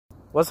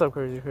What's up,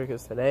 Crazy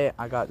Crickets? Today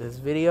I got this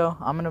video.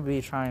 I'm gonna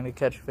be trying to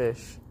catch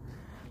fish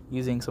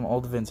using some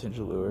old vintage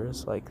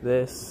lures like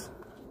this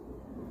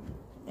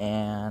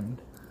and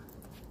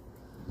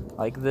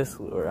like this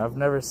lure. I've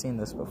never seen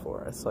this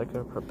before. It's like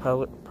a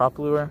prop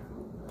lure,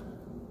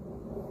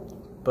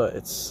 but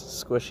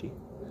it's squishy.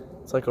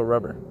 It's like a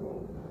rubber.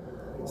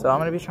 So I'm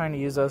gonna be trying to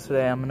use those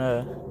today. I'm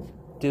gonna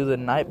do the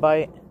night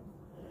bite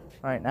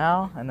right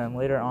now, and then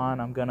later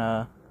on I'm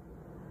gonna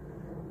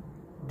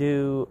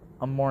do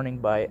a morning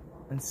bite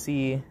and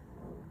see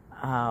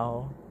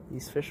how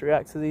these fish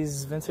react to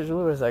these vintage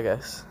lures, I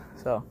guess.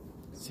 So,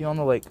 see you on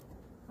the lake.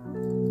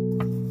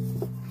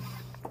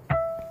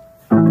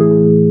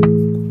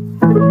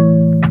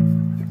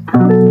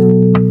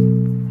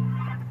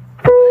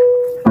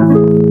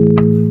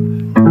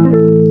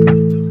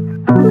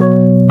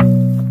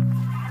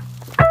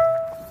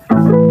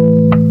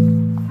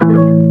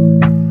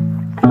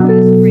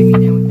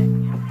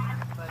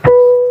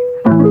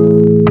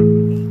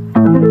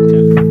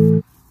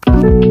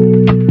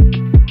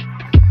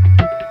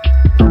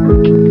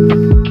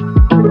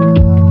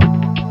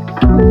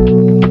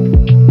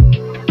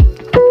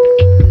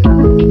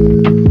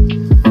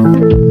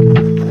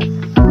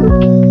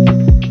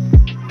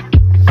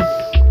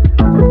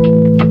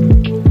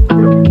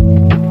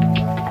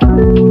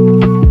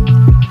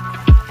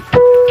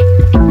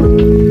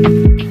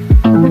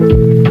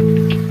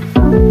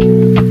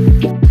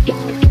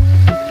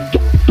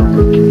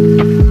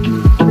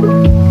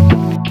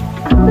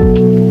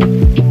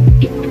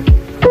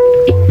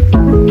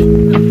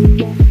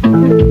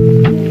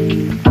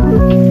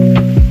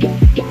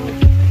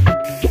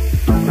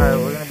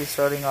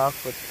 Starting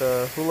off with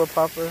the hula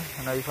popper.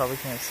 I know you probably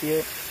can't see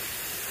it,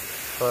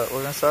 but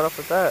we're gonna start off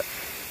with that.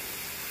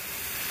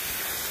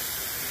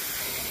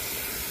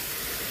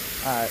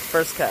 Alright,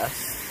 first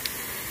cast.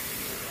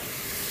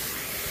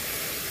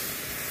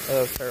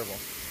 That was terrible.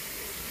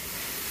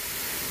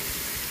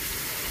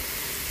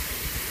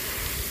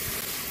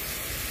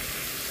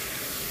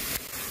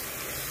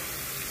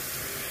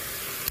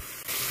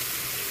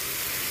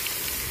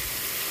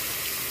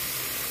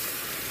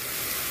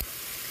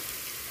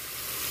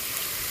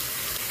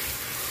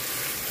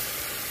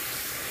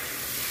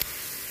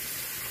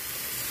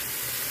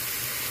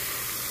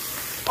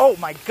 Oh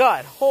my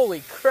god,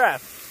 holy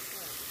crap.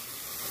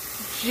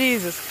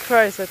 Jesus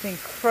Christ, that thing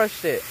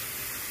crushed it.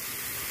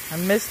 I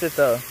missed it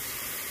though.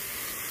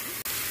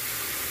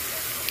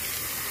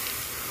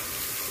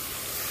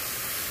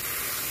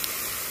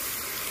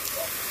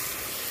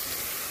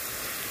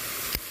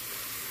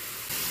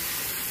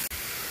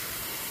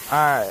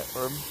 Alright,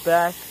 we're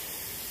back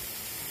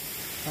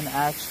in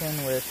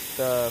action with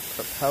the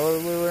propeller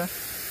lure,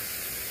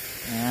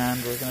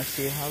 and we're gonna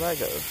see how that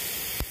goes.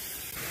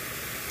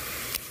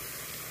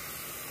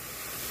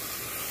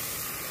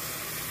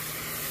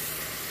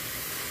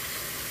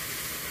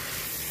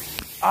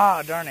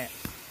 Ah, darn it.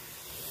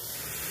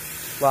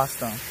 Lost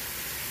them.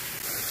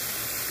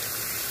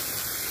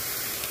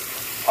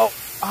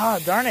 Oh,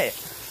 darn it.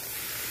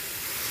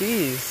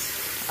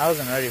 Jeez. I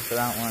wasn't ready for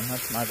that one.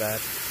 That's my bad.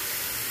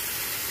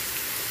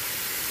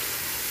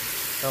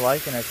 They're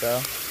liking it,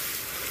 though.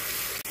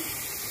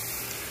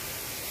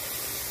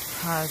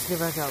 Alright, let's get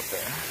back out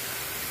there.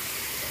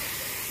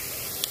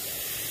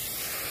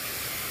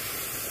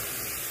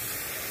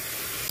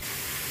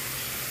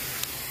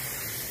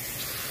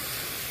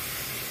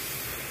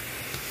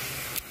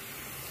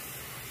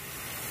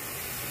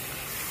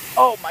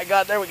 Oh my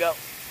god, there we go.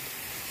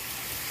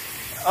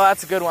 Oh,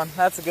 that's a good one.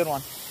 That's a good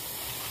one.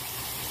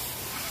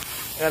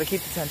 Gotta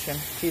keep the tension.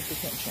 Keep the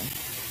tension.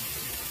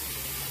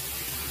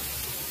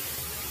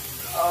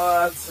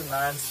 Oh, that's a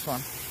nice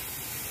one.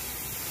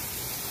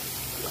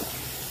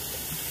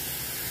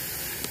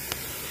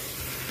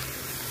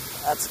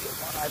 That's a good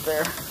one right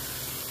there.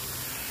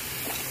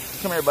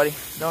 Come here, buddy.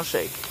 Don't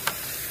shake.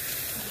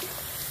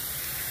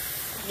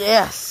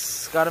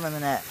 Yes! Got him in the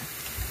net.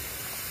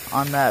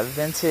 On that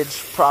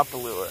vintage prop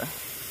lure.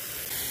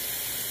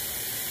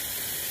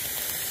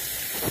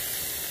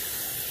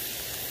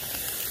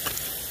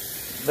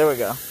 There we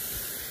go.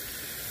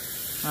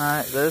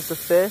 Alright, there's the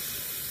fish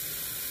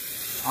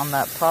on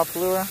that prop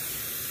lure.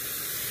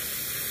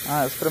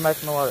 Alright, let's put him back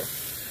in the water.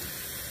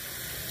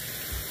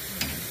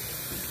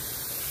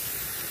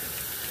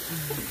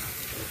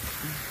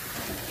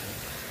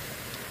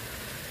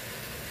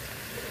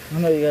 I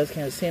know you guys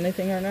can't see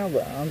anything right now,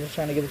 but I'm just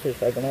trying to get the fish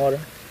back in the water.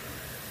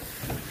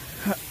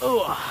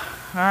 Oh,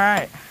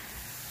 alright.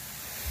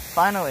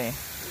 Finally.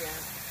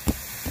 Yeah.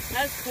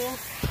 That's cool.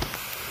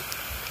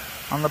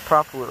 On the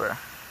prop lure.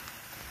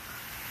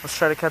 Let's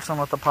try to catch them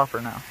with the popper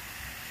now.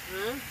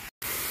 Huh?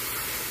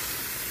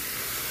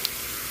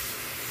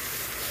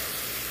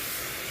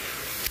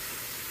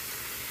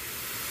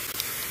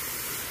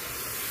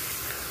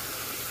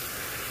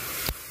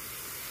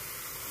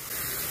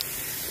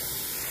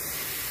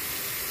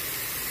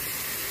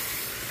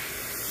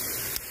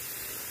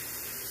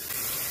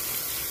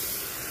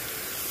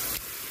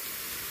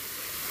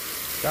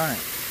 Darn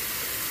it.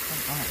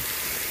 Come on.